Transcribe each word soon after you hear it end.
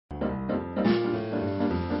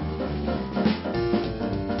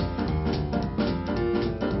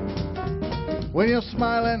When you're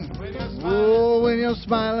smiling, When you're smiling. oh, when you're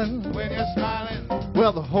smiling, When you're smiling.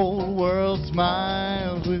 well, the whole world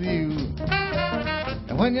smiles with you.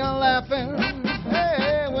 And when you're laughing,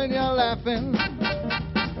 hey, when you're laughing,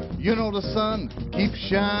 you know the sun keeps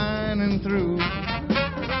shining through.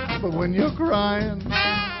 But when you're crying,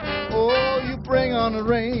 oh, you bring on the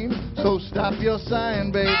rain. So stop your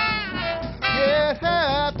sighing, babe. Get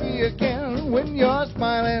happy again when you're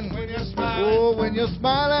smiling. When you're smiling. Oh, when you're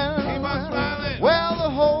smiling. Keep on smiling. Well, the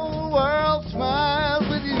whole world smiles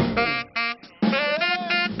with you.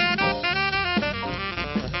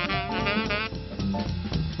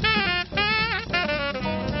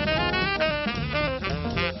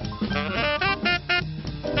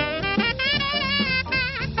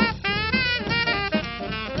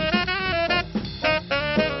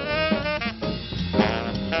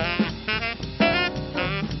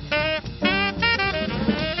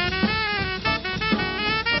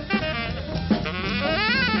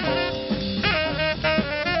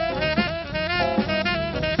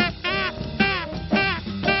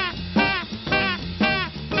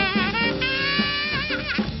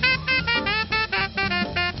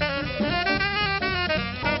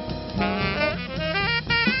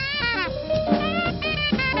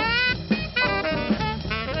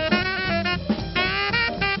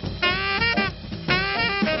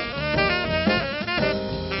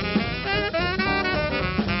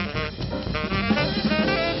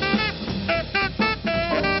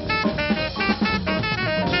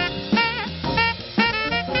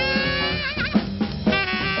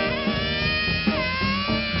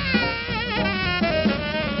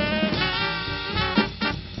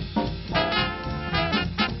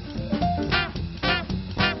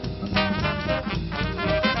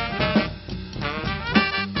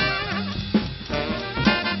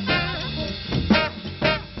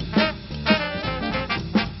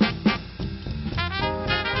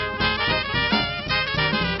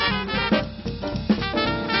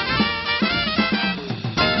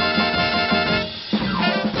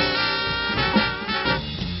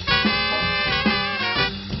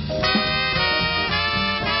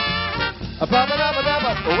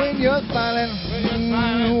 When you're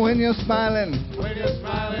smiling, when you're smiling, When you're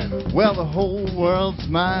smiling. well, the whole world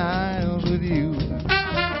smiles with you.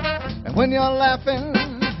 And when you're laughing,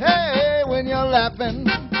 hey, when you're laughing,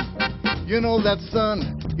 you know that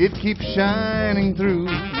sun, it keeps shining through.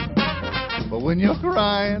 But when you're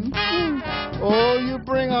crying, oh, you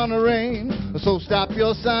bring on the rain. So stop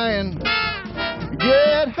your sighing.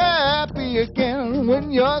 Get happy again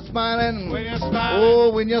when you're smiling. When you're smiling.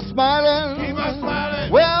 Oh, when you're smiling. Keep on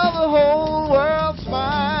smiling. Well, the whole world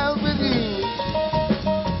smiles with you.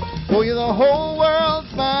 Oh, yeah, the whole world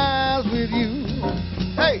smiles with you.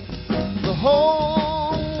 Hey, the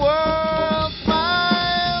whole world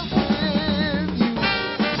smiles with you.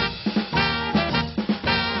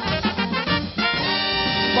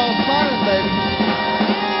 Come on, smiling, baby.